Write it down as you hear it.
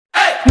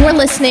You're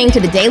listening to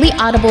the Daily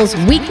Audible's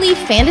weekly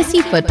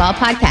fantasy football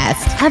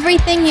podcast.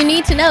 Everything you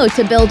need to know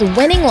to build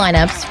winning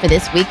lineups for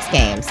this week's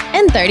games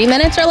in 30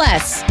 minutes or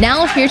less.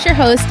 Now, here's your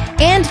host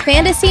and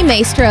fantasy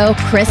maestro,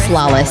 Chris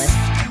Lawless.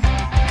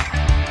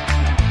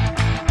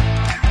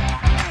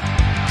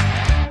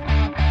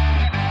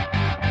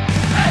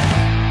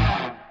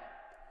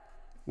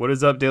 What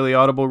is up, Daily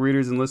Audible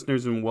readers and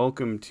listeners, and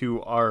welcome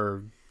to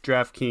our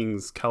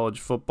DraftKings College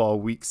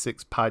Football Week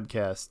 6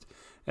 podcast.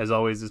 As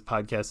always, this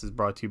podcast is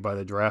brought to you by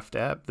the Draft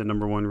app, the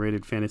 #1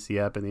 rated fantasy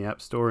app in the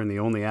App Store, and the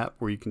only app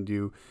where you can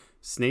do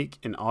snake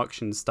and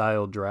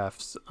auction-style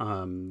drafts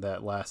that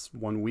last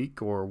 1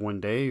 week or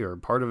 1 day or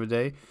part of a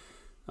day.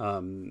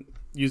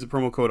 Use the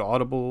promo code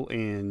Audible,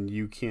 and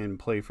you can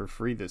play for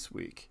free this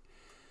week.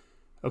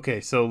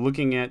 Okay, so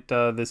looking at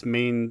this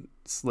main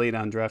slate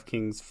on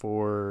DraftKings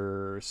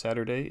for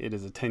Saturday, it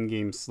is a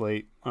 10-game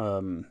slate.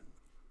 The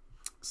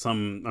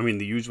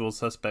usual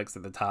suspects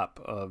at the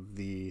top of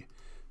the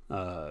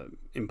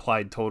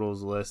implied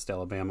totals list: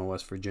 Alabama,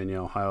 West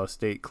Virginia, Ohio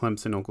State,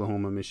 Clemson,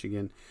 Oklahoma,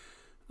 Michigan.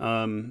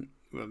 5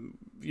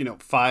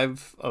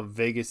 of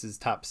Vegas's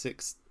top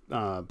 6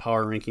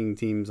 power ranking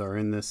teams are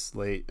in this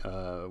slate,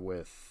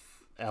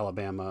 with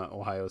Alabama,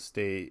 Ohio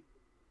State,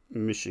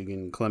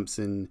 Michigan,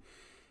 Clemson,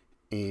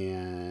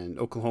 and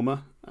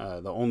Oklahoma.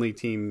 The only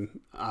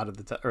team out of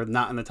the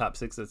not in the top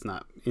 6 that's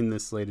not in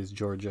this slate is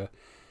Georgia.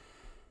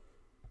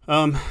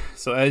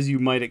 So as you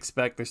might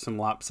expect, there's some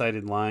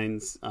lopsided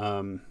lines,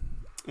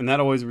 and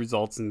that always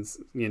results in,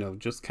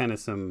 just kind of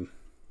some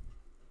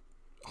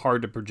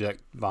hard to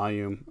project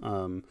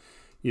volume.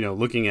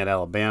 Looking at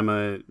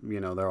Alabama,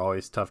 they're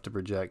always tough to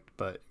project,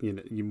 but,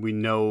 we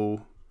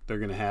know they're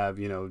going to have,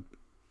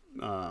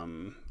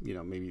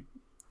 maybe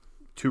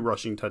 2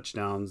 rushing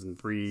touchdowns and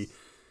 3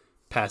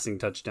 passing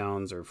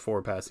touchdowns or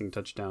 4 passing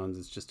touchdowns.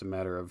 It's just a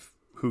matter of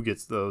who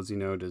gets those.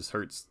 Does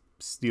Hurts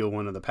steal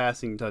one of the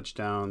passing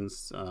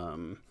touchdowns?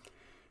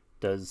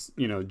 Does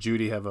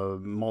Judy have a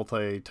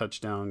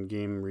multi-touchdown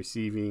game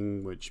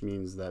receiving, which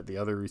means that the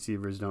other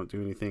receivers don't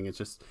do anything?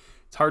 It's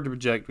hard to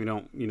project. We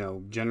don't,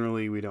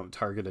 generally we don't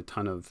target a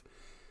ton of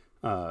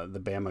the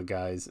Bama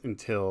guys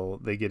until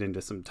they get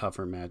into some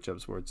tougher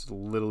matchups where it's a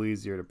little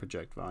easier to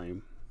project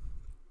volume.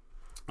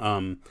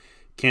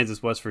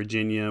 Kansas, West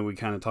Virginia, we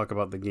kind of talk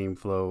about the game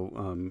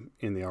flow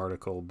in the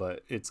article,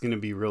 but it's going to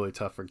be really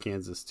tough for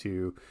Kansas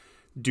to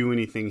do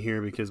anything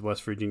here because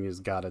West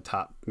Virginia's got a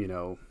top,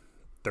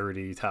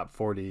 30, top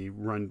 40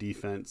 run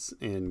defense,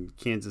 and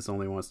Kansas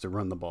only wants to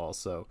run the ball.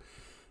 So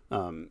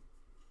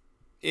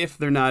if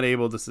they're not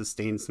able to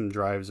sustain some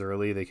drives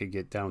early, they could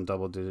get down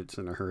double digits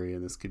in a hurry,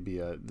 and this could be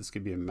a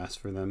mess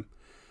for them.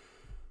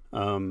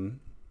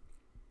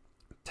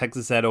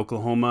 Texas at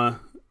Oklahoma.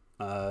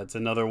 It's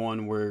another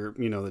one where,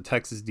 the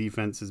Texas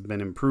defense has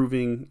been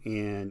improving,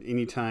 and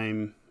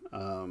anytime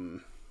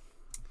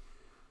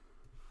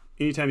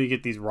you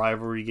get these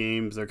rivalry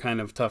games, they're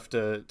kind of tough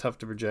to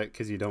project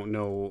because you don't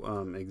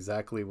know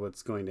exactly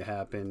what's going to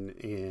happen.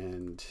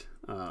 And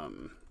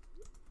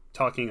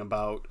talking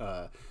about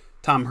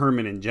Tom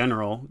Herman in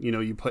general,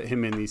 you put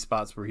him in these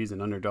spots where he's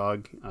an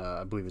underdog.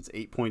 I believe it's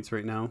 8 points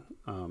right now,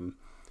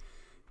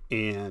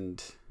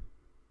 and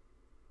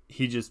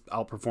he just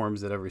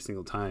outperforms it every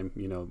single time.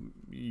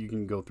 You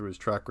can go through his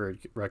track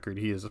record.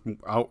 He is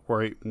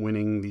outright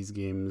winning these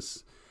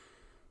games,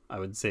 I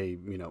would say,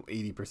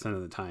 80%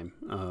 of the time.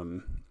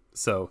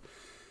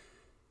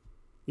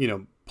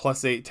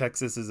 +8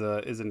 Texas is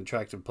an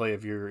attractive play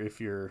if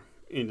you're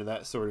into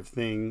that sort of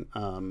thing.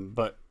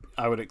 But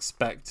I would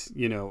expect,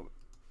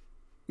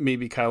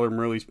 maybe Kyler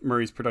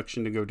Murray's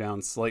production to go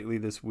down slightly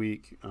this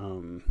week.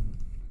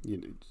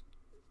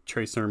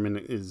 Trey Sermon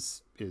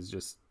is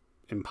just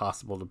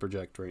impossible to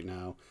project right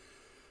now.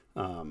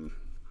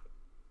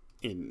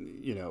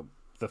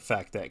 The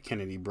fact that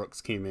Kennedy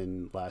Brooks came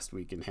in last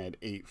week and had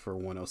 8 for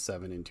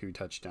 107 and 2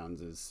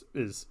 touchdowns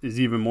is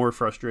even more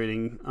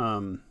frustrating.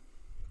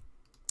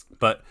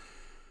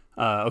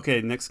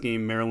 Okay, next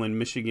game, Maryland,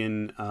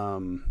 Michigan.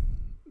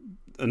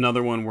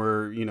 Another one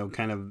where,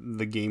 kind of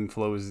the game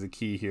flow is the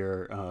key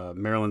here.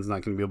 Maryland's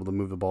not going to be able to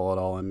move the ball at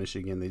all in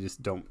Michigan.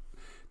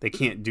 They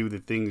can't do the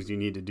things you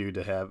need to do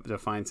to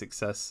find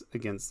success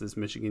against this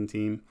Michigan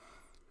team.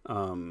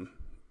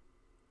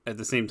 At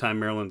the same time,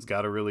 Maryland's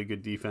got a really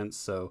good defense,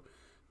 so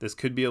this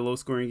could be a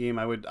low-scoring game.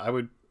 I would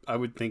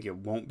think it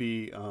won't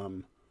be.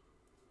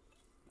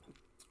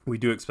 We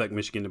do expect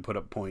Michigan to put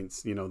up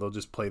points. They'll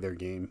just play their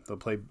game. They'll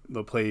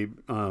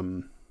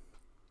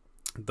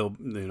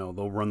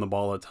run the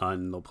ball a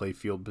ton. They'll play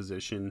field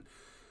position.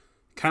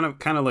 Kind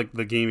of like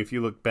the game. If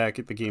you look back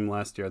at the game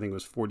last year, I think it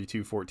was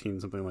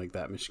 42-14, something like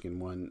that. Michigan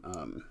won.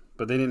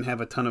 But they didn't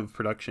have a ton of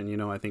production.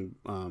 I think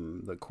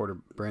the quarter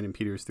Brandon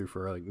Peters threw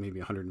for maybe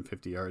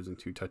 150 yards and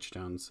 2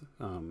 touchdowns.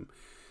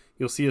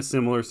 You'll see a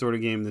similar sort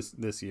of game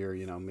this year,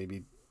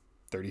 maybe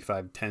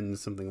 35-10,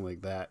 something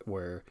like that,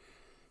 where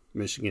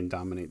Michigan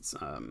dominates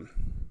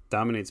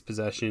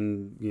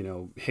possession.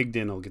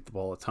 Higdon will get the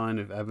ball a ton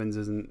if Evans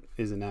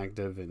isn't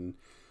active, and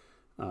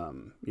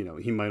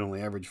He might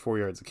only average 4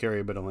 yards a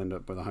carry, but he'll end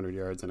up with 100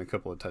 yards and a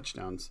couple of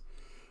touchdowns.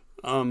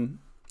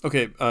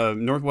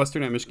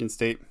 Northwestern at Michigan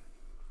State.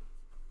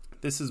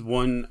 This is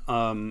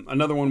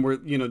another one where,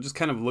 just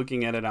kind of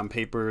looking at it on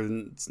paper,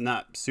 it's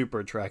not super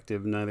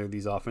attractive. Neither of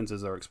these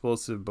offenses are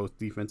explosive. Both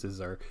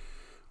defenses are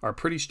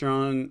pretty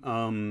strong.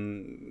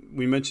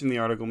 We mentioned the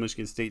article,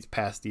 Michigan State's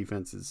pass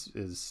defense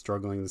is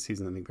struggling this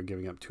season. I think they're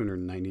giving up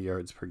 290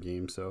 yards per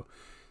game, so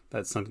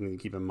that's something to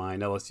keep in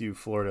mind. LSU,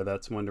 Florida,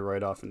 that's one to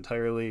write off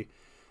entirely.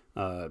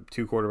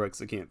 Two quarterbacks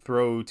that can't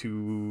throw,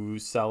 two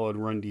solid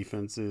run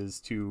defenses,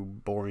 two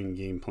boring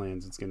game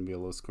plans. It's going to be a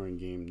low-scoring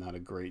game. Not a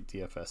great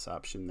DFS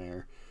option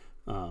there.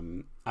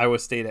 Iowa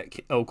State at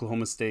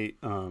Oklahoma State.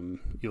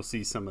 You'll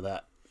see some of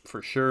that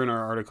for sure in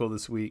our article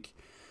this week.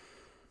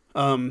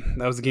 That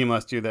was the game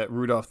last year that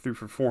Rudolph threw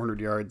for 400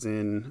 yards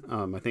in.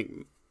 I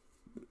think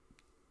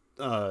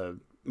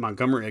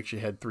Montgomery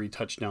actually had 3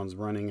 touchdowns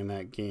running in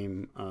that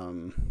game.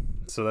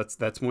 So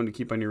that's one to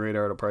keep on your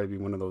radar. It'll probably be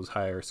one of those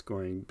higher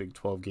scoring Big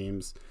 12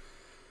 games.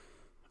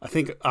 I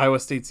think Iowa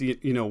State's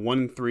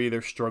 1-3.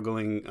 They're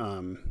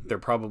struggling. They're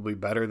probably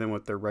better than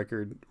what their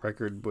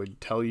record would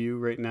tell you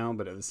right now.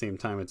 But at the same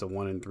time, it's a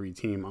 1-3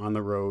 team on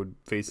the road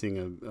facing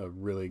a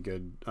really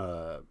good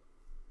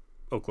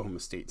Oklahoma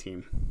State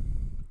team.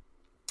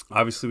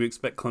 Obviously, we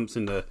expect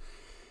Clemson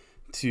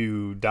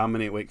to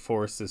dominate Wake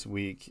Forest this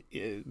week.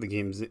 The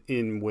game's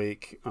in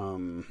Wake.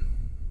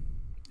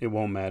 It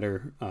won't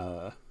matter.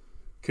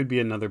 Could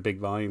be another big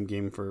volume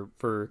game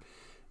for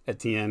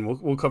Etienne.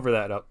 We'll cover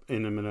that up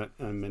in a minute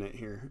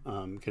here,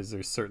 because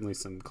there's certainly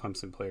some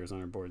Clemson players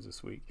on our boards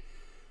this week.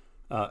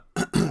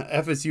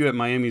 FSU at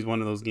Miami is one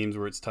of those games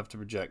where it's tough to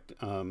project.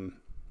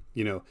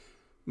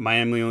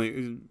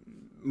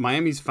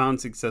 Miami's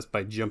found success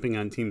by jumping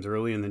on teams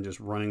early and then just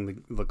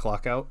running the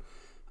clock out.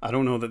 I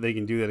don't know that they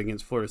can do that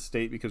against Florida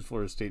State because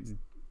Florida State's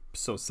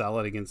so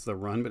solid against the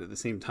run, but at the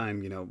same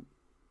time,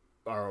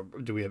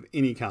 do we have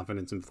any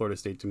confidence in Florida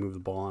State to move the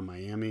ball on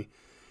Miami?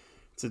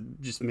 It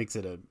just makes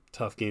it a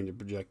tough game to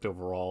project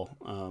overall.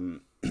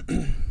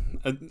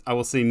 I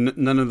will say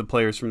none of the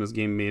players from this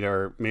game made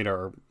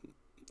our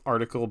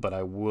article, but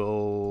I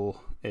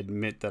will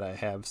admit that I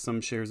have some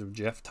shares of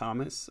Jeff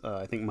Thomas.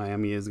 I think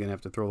Miami is going to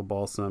have to throw the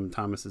ball some.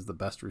 Thomas is the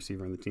best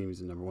receiver on the team. He's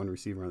the number 1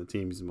 receiver on the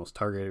team. He's the most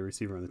targeted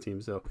receiver on the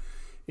team. So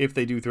if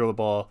they do throw the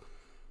ball,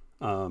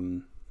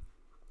 we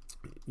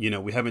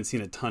haven't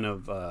seen a ton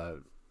of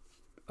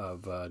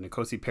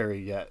N'Kosi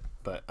Perry yet,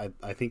 but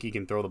I think he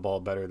can throw the ball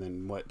better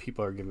than what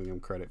people are giving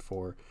him credit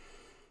for.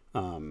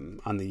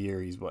 On the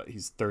year, he's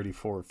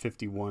 34,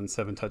 51,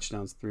 7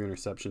 touchdowns, 3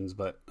 interceptions,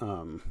 but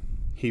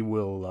he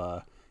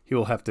will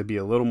have to be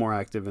a little more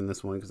active in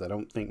this one because I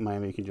don't think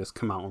Miami can just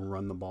come out and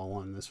run the ball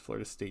on this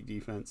Florida State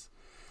defense.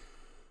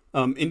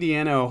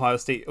 Indiana, Ohio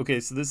State. Okay,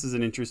 so this is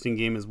an interesting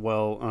game as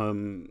well.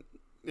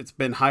 It's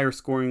been higher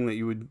scoring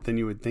than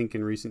you would think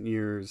in recent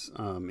years.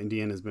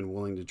 Indiana's been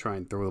willing to try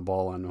and throw the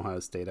ball on Ohio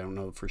State. I don't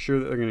know for sure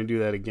that they're going to do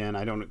that again.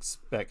 I don't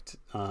expect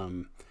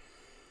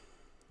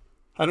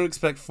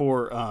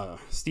for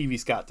Stevie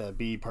Scott to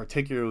be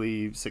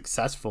particularly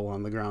successful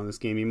on the ground this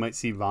game. He might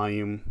see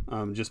volume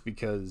just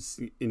because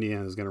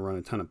Indiana is going to run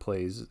a ton of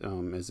plays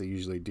as they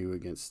usually do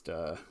against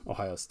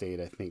Ohio State.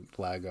 I think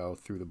Lago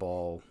threw the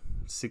ball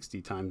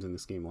 60 times in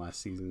this game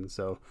last season.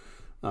 So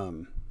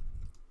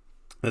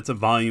that's a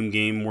volume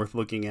game worth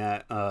looking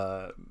at.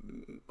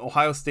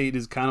 Ohio State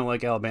is kind of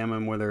like Alabama,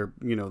 where they're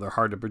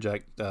hard to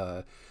project.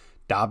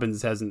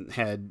 Dobbins hasn't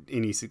had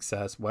any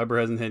success. Weber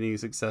hasn't had any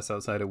success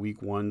outside of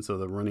week 1, so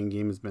the running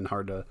game has been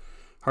hard to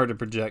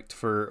project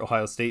for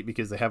Ohio State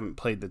because they haven't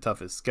played the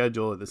toughest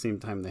schedule. At the same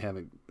time, they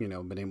haven't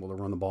been able to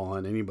run the ball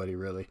on anybody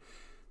really.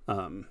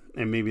 And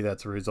maybe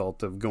that's a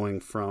result of going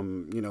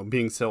from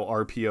being so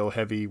RPO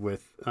heavy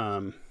with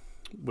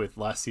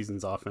last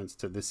season's offense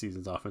to this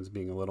season's offense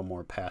being a little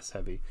more pass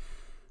heavy.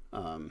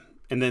 And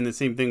then the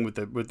same thing with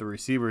the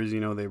receivers.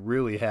 They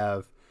really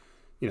have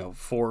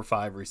 4 or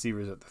 5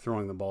 receivers that they're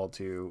throwing the ball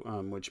to,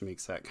 which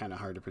makes that kind of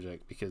hard to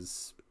project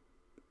because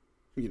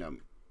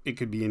it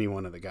could be any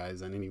one of the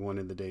guys on any one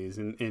of the days,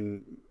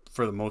 and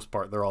for the most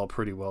part they're all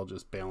pretty well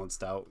just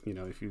balanced out.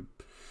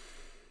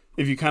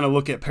 If you kind of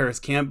look at Paris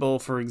Campbell,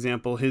 for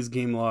example, his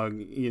game log,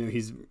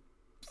 he's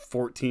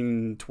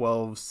 14,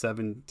 12,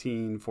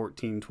 17,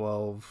 14,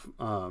 12.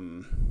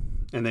 And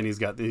then he's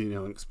got the,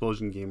 an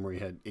explosion game where he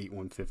had 8,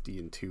 150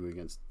 and 2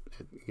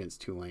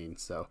 against Tulane.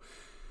 So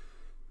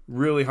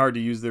really hard to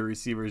use their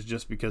receivers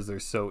just because they're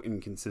so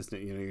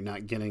inconsistent. You're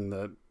not getting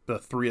the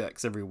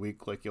 3X every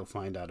week like you'll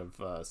find out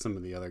of some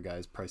of the other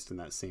guys priced in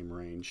that same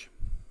range.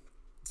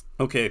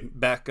 Okay,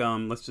 back.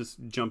 Let's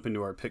just jump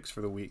into our picks for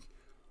the week.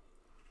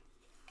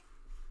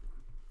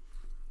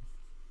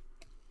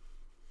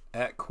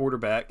 At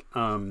quarterback,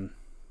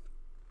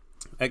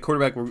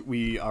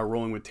 we are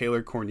rolling with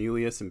Taylor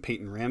Cornelius and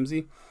Peyton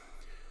Ramsey.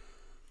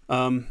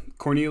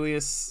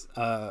 Cornelius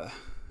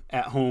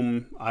at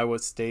home, Iowa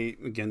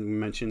State. Again, we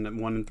mentioned that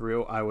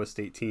 1-3 Iowa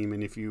State team,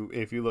 and if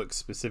you look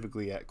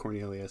specifically at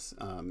Cornelius,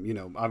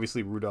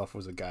 obviously Rudolph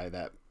was a guy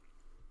that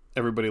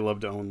everybody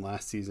loved to own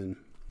last season.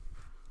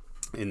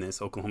 in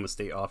this Oklahoma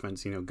State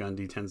offense.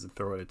 Gundy tends to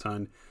throw it a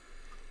ton.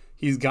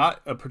 He's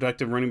got a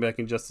productive running back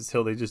in Justice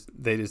Hill. They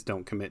just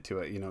don't commit to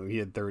it. He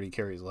had 30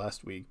 carries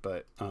last week,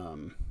 but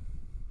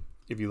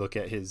if you look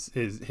at his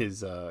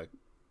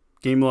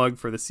game log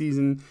for the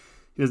season,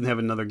 he doesn't have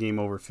another game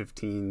over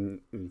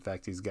 15. In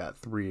fact, he's got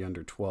 3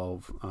 under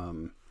 12.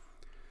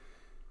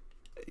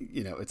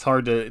 It's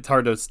hard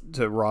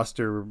to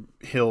roster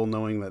Hill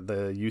knowing that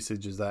the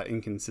usage is that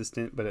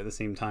inconsistent, but at the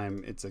same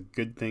time, it's a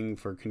good thing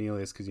for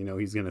Cornelius because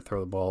he's going to throw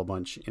the ball a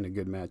bunch in a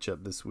good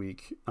matchup this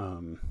week.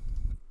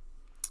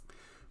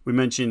 We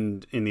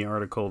mentioned in the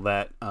article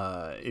that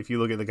if you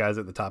look at the guys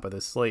at the top of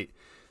this slate,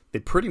 they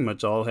pretty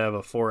much all have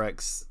a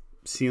 4x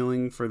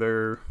ceiling for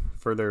their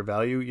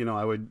value.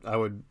 I would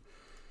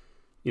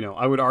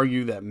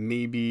argue that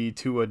maybe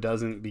Tua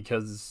doesn't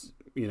because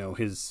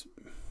his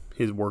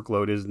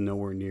workload is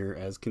nowhere near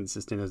as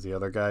consistent as the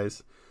other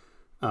guys.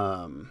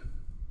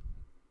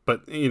 But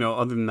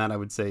other than that, I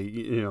would say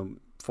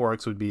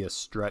 4x would be a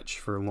stretch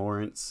for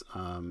Lawrence.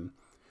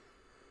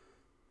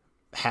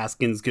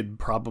 Haskins could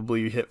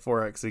probably hit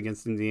 4x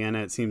against Indiana.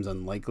 It seems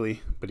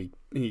unlikely, but he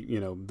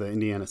the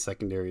Indiana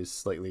secondary is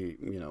slightly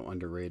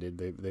underrated.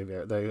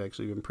 They've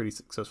actually been pretty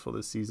successful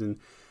this season.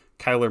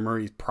 Kyler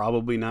Murray's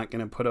probably not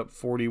going to put up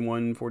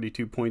 41,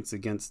 42 points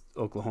against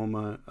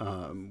Oklahoma.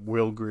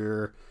 Will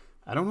Grier,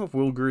 I don't know if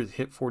Will Grier has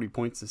hit 40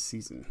 points this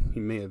season.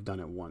 He may have done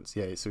it once.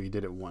 Yeah, so he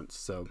did it once.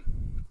 So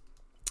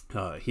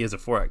he has a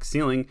 4x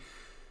ceiling.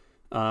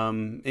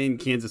 And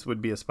Kansas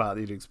would be a spot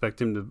that you'd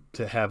expect him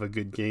to have a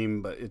good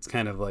game, but it's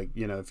kind of like,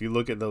 if you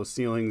look at those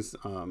ceilings,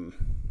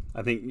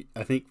 I think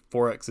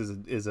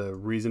 4x is a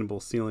reasonable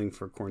ceiling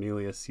for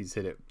Cornelius. He's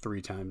hit it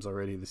 3 times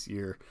already this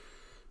year.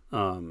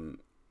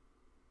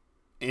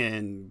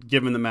 And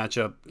given the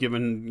matchup,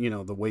 given,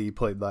 the way he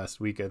played last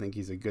week, I think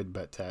he's a good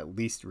bet to at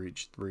least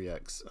reach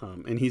 3x.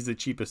 And he's the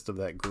cheapest of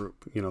that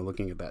group,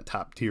 looking at that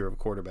top tier of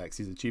quarterbacks,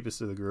 he's the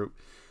cheapest of the group.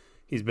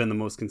 He's been the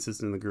most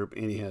consistent in the group,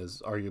 and he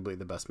has arguably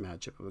the best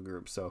matchup of the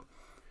group. So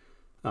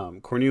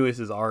Cornelius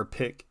is our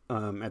pick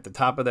at the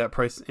top of that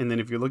price. And then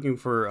if you're looking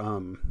for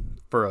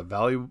a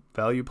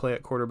value play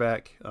at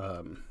quarterback,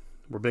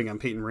 we're big on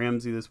Peyton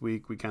Ramsey this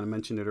week. We kind of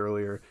mentioned it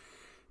earlier.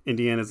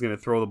 Indiana's going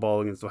to throw the ball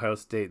against Ohio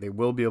State. They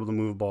will be able to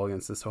move the ball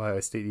against this Ohio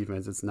State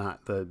defense. It's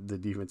not the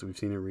defense we've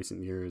seen in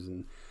recent years,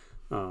 and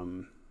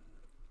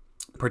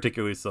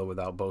particularly so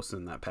without Bosa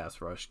in that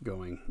pass rush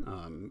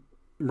going.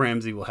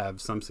 Ramsey will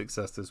have some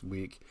success this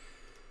week.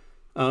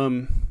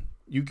 You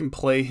can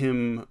play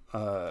him.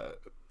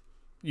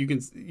 You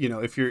can,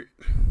 if you're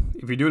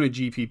doing a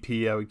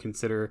GPP, I would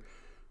consider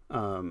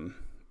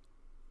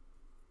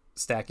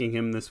stacking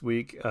him this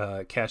week.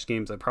 Cash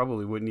games, I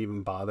probably wouldn't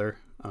even bother.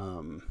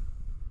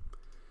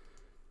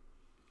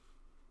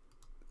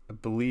 I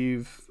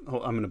believe. I'm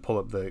going to pull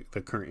up the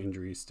current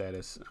injury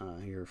status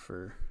here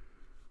for.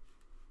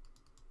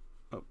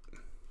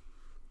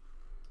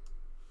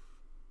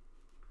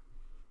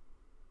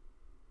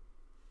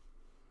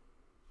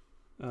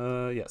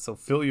 So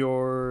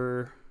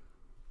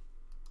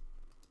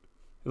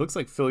it looks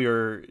like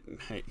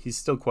he's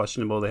still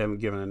questionable. They haven't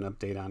given an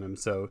update on him.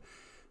 So,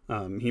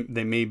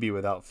 they may be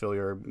without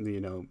Fillier.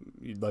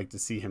 You'd like to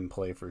see him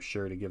play for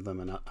sure to give them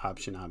an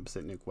option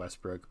opposite Nick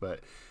Westbrook. But,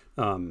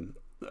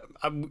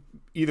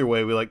 either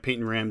way, we like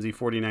Peyton Ramsey.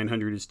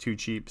 4,900 is too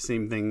cheap.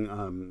 Same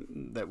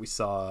thing, that we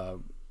saw,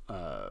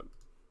 a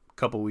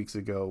couple weeks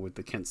ago with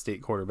the Kent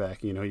State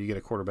quarterback. You get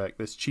a quarterback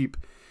this cheap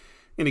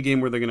in a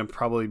game where they're going to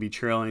probably be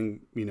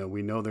trailing.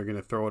 We know they're going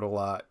to throw it a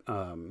lot.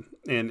 And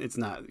it's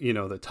not,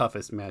 the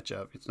toughest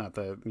matchup. It's not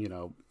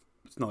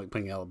it's not like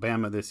playing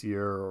Alabama this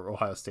year or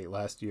Ohio State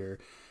last year.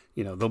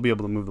 They'll be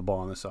able to move the ball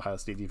on this Ohio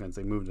State defense.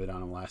 They moved it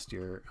on them last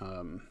year.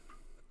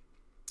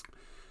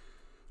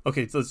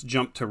 Okay, so let's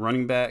jump to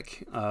running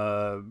back.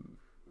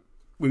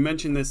 We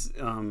mentioned this,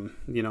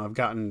 I've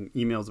gotten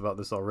emails about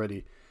this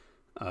already.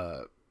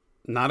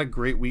 Not a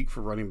great week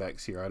for running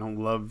backs here. I don't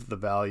love the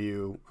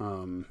value.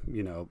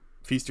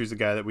 Feaster's a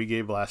guy that we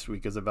gave last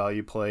week as a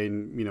value play,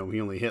 and he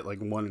only hit like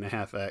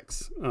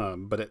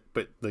 1.5x. But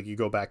like you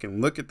go back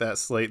and look at that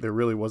slate, there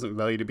really wasn't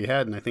value to be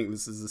had, and I think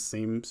this is the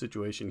same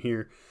situation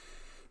here.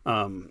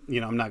 I'm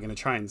not going to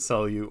try and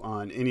sell you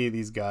on any of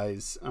these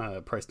guys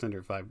priced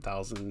under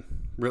 5,000,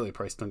 really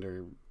priced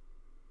under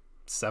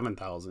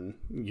 7,000.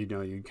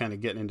 You kind of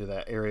get into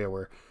that area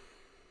where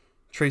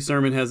Trey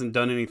Sermon hasn't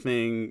done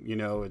anything.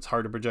 It's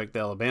hard to project the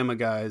Alabama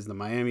guys. The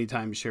Miami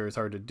timeshare is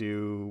hard to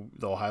do.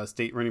 The Ohio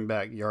State running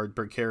back yard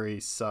per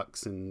carry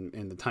sucks, and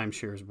the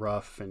timeshare is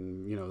rough.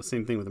 And, the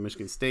same thing with the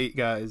Michigan State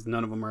guys.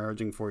 None of them are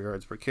averaging 4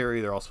 yards per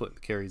carry. They're all splitting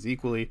the carries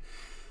equally.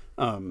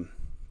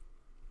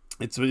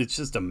 It's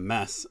just a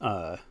mess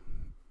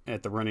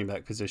at the running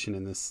back position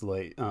in this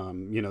slate.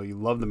 You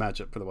love the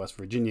matchup for the West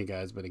Virginia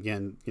guys, but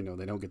again,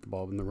 they don't get the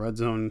ball in the red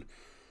zone.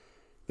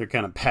 They're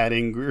kind of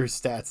padding Greer's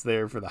stats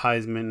there for the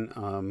Heisman.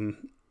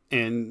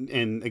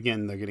 And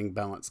again, they're getting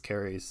balanced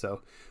carries.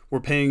 So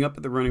we're paying up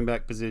at the running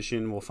back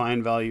position. We'll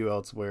find value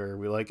elsewhere.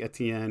 We like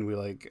Etienne. We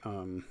like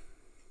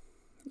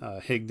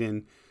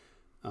Higdon.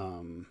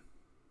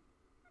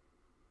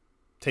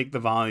 take the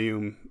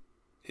volume.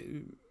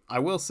 I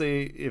will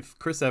say if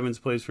Chris Evans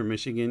plays for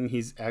Michigan,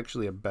 he's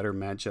actually a better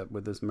matchup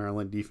with this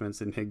Maryland defense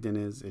than Higdon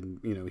is. And,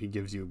 he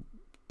gives you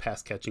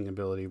pass catching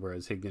ability,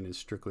 whereas Higdon is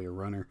strictly a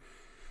runner.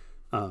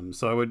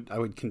 So I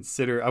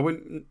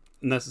wouldn't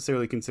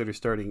necessarily consider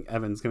starting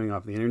Evans coming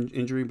off the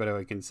injury, but I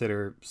would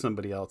consider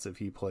somebody else if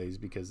he plays,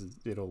 because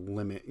it'll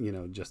limit,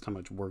 just how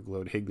much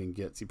workload Higdon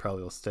gets. He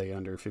probably will stay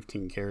under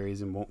 15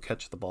 carries and won't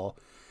catch the ball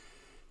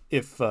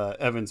if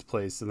Evans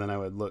plays. So then I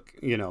would look,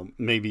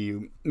 maybe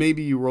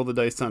you roll the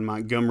dice on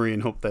Montgomery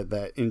and hope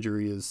that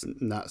injury is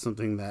not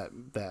something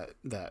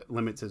that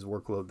limits his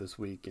workload this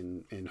week,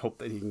 and hope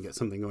that he can get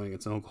something going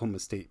against an Oklahoma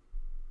State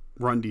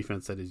run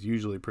defense that is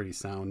usually pretty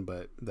sound,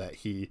 but that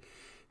he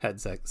had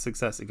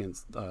success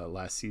against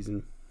last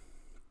season.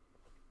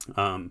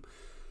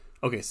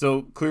 Okay,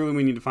 so clearly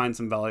we need to find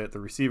some value at the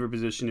receiver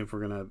position if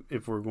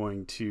we're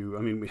going to.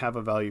 I mean, we have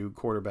a value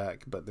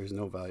quarterback, but there's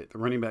no value at the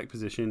running back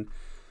position.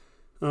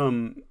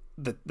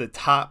 The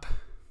top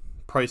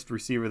priced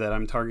receiver that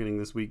I'm targeting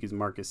this week is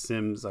Marcus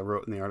Sims. I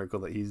wrote in the article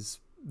that he's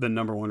the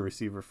number one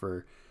receiver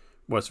for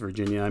West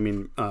Virginia. I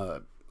mean,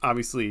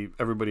 obviously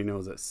everybody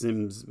knows that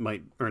Sills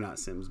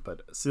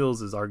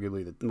is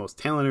arguably the most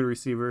talented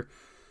receiver.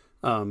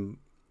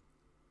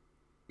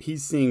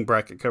 He's seeing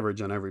bracket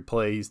coverage on every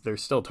play. They're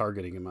still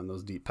targeting him on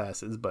those deep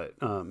passes, but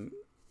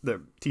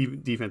the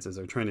defenses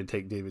are trying to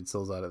take David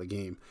Sills out of the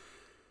game.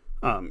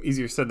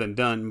 Easier said than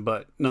done,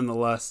 but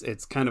nonetheless,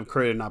 it's kind of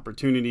created an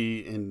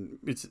opportunity, and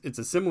it's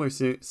a similar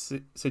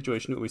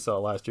situation that we saw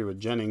last year with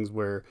Jennings,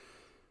 where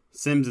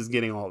Sims is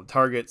getting all the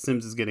targets,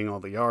 Sims is getting all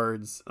the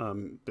yards.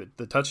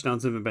 The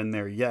touchdowns haven't been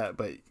there yet,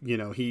 but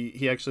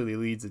he actually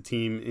leads the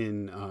team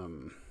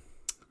in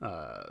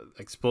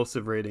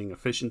explosive rating,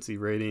 efficiency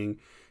rating,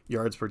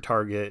 yards per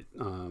target.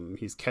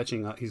 He's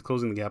closing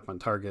the gap on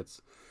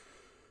targets.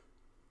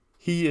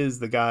 He is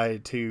the guy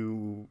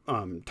to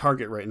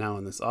target right now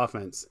in this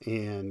offense,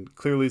 and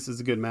clearly this is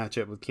a good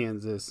matchup with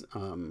Kansas.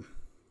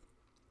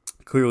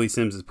 Clearly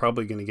Sims is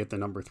probably going to get the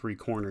number 3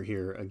 corner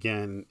here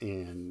again,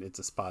 and it's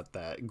a spot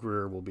that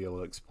Greer will be able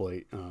to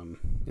exploit,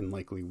 and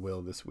likely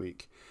will this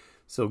week.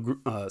 So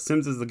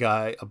Sims is the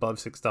guy above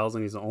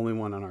 6,000. He's the only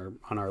one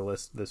on our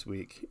list this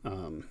week.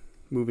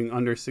 Moving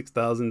under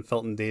 6,000,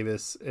 Felton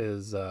Davis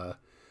is,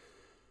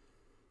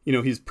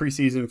 he's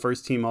preseason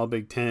first team All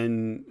Big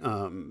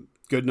Ten.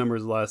 Good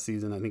numbers last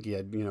season. I think he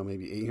had,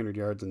 maybe 800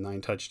 yards and 9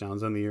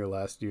 touchdowns on the year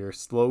last year.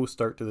 Slow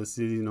start to the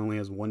season, only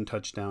has 1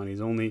 touchdown. He's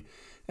only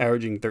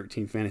averaging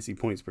 13 fantasy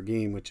points per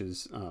game, which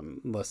is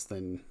less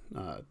than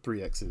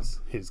 3x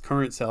his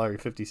current salary,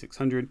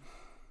 $5,600.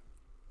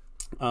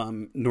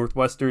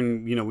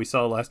 Northwestern, we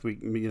saw last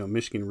week,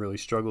 Michigan really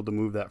struggled to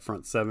move that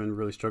front 7,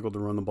 really struggled to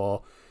run the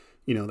ball.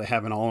 They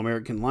have an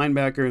All-American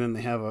linebacker, and then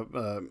they have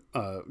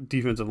a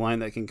defensive line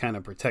that can kind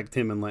of protect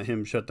him and let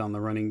him shut down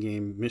the running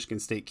game. Michigan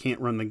State can't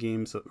run the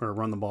game or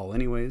run the ball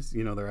anyways.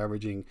 They're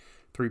averaging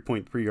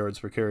 3.3 yards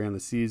per carry on the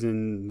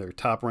season. Their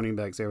top running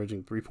back's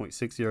averaging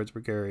 3.6 yards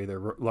per carry.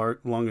 Their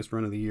longest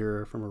run of the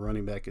year from a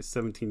running back is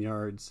 17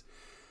 yards.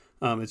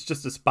 It's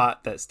just a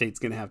spot that State's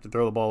going to have to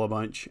throw the ball a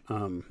bunch.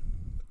 And,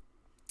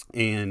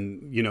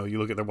 you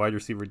look at their wide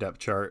receiver depth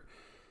chart.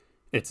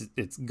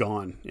 It's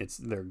gone.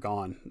 They're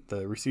gone.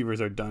 The receivers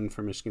are done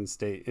for Michigan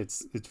State.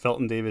 It's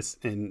Felton Davis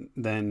and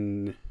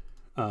then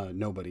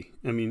nobody.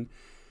 I mean,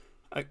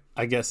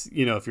 I guess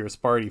if you're a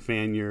Sparty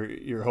fan,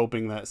 you're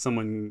hoping that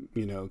someone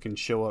can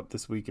show up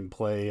this week and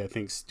play. I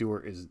think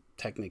Stewart is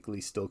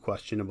technically still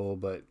questionable,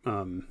 but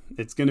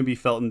it's going to be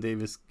Felton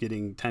Davis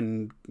getting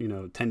 10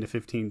 to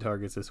 15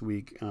 targets this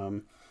week.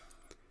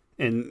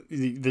 And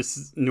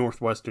this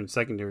Northwestern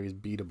secondary is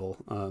beatable.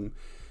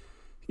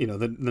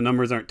 The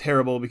numbers aren't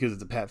terrible because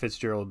it's a Pat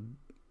Fitzgerald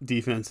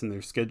defense and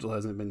their schedule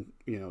hasn't been,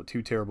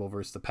 too terrible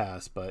versus the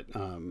past. But,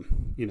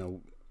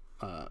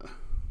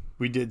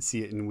 we did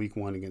see it in week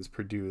 1 against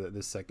Purdue that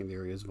this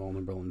secondary is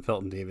vulnerable, and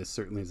Felton Davis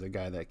certainly is a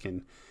guy that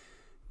can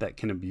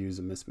abuse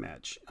a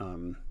mismatch.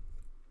 And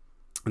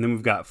then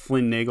we've got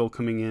Flynn Nagel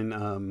coming in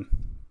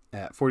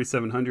at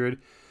 4,700.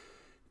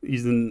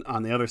 He's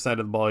on the other side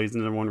of the ball. He's the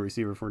number 1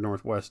 receiver for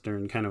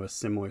Northwestern, kind of a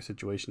similar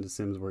situation to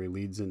Sims where he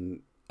leads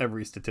in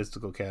every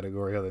statistical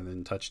category other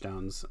than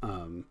touchdowns.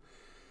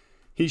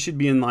 He should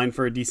be in line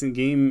for a decent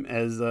game,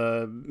 as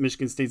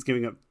Michigan State's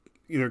giving up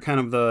either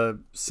kind of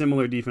the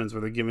similar defense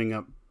where they're giving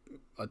up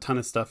a ton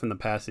of stuff in the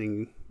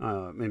passing,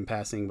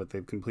 but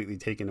they've completely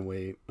taken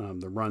away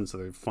the run, so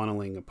they're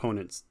funneling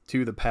opponents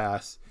to the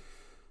pass,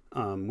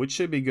 which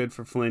should be good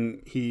for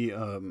Flynn. He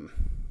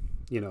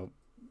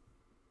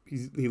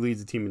leads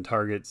the team in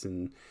targets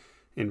and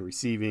in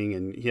receiving,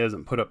 and he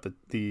hasn't put up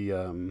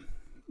the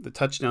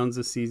touchdowns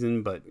this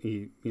season, but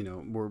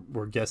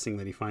we're guessing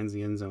that he finds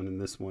the end zone in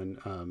this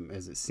one,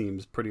 as it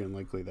seems pretty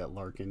unlikely that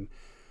Larkin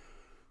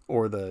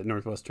or the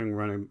Northwestern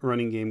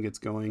running game gets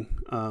going.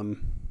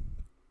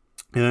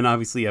 And then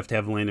obviously you have to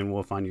have Landon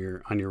Wolf on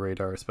your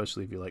radar,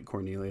 especially if you like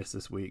Cornelius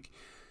this week.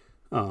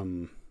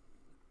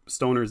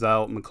 Stoner's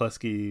out,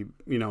 McCleskey,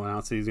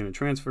 announced that he's going to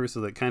transfer,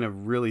 so that kind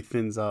of really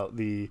thins out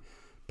the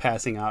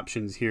passing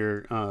options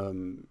here.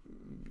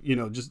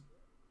 Just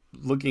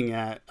looking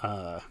at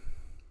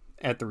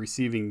the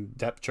receiving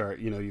depth chart,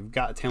 you've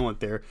got talent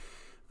there.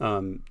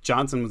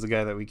 Johnson was a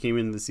guy that we came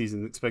into the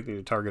season expecting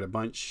to target a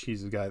bunch.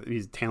 He's a guy that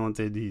he's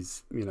talented.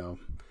 He's,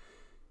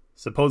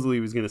 supposedly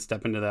he was going to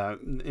step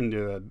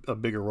into a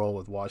bigger role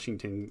with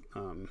Washington,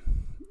 going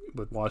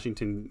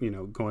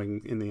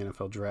in the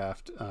NFL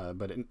draft.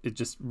 But it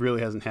just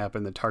really hasn't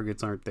happened. The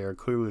targets aren't there.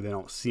 Clearly they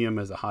don't see him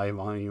as a high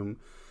volume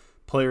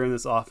player in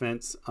this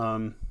offense.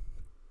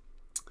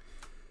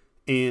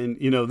 And,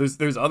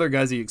 there's other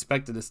guys that you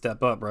expected to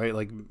step up, right?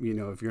 Like,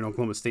 if you're an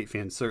Oklahoma State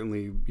fan,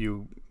 certainly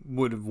you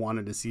would have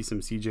wanted to see some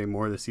CJ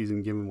Moore this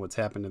season, given what's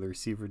happened to the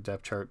receiver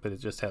depth chart, but it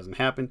just hasn't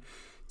happened.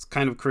 It's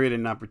kind of created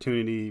an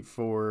opportunity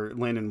for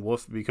Landon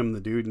Wolf to become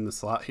the dude in the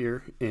slot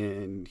here,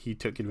 and he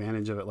took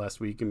advantage of it last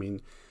week. I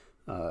mean,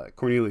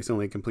 Cornelius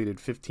only completed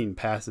 15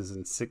 passes,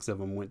 and 6 of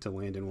them went to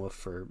Landon Wolf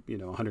for,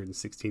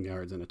 116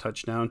 yards and a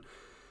touchdown.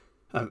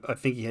 I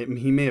think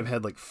he may have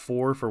had like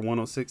 4 for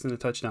 106 and a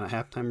touchdown at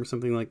halftime or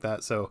something like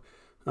that. So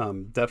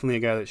definitely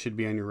a guy that should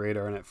be on your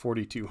radar. And at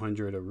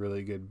 4,200, a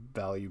really good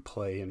value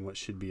play in what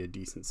should be a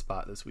decent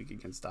spot this week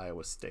against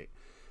Iowa State.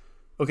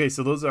 Okay,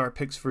 so those are our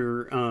picks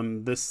for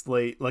this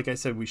slate. Like I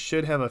said, we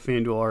should have a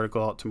FanDuel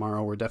article out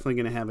tomorrow. We're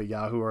definitely going to have a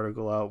Yahoo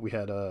article out. We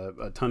had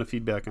a ton of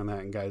feedback on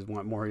that, and guys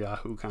want more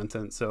Yahoo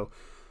content. So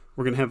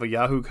we're going to have a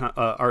Yahoo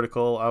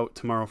article out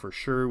tomorrow for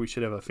sure. We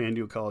should have a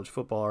FanDuel college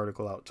football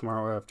article out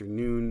tomorrow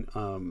afternoon.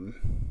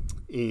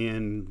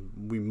 And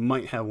we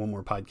might have one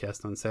more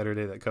podcast on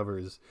Saturday that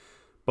covers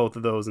both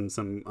of those and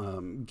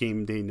some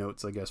game day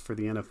notes, I guess, for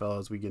the NFL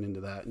as we get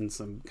into that, and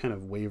some kind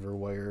of waiver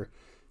wire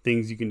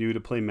things you can do to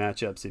play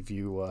matchups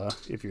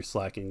if you're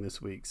slacking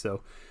this week.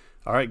 So,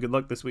 all right, good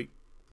luck this week.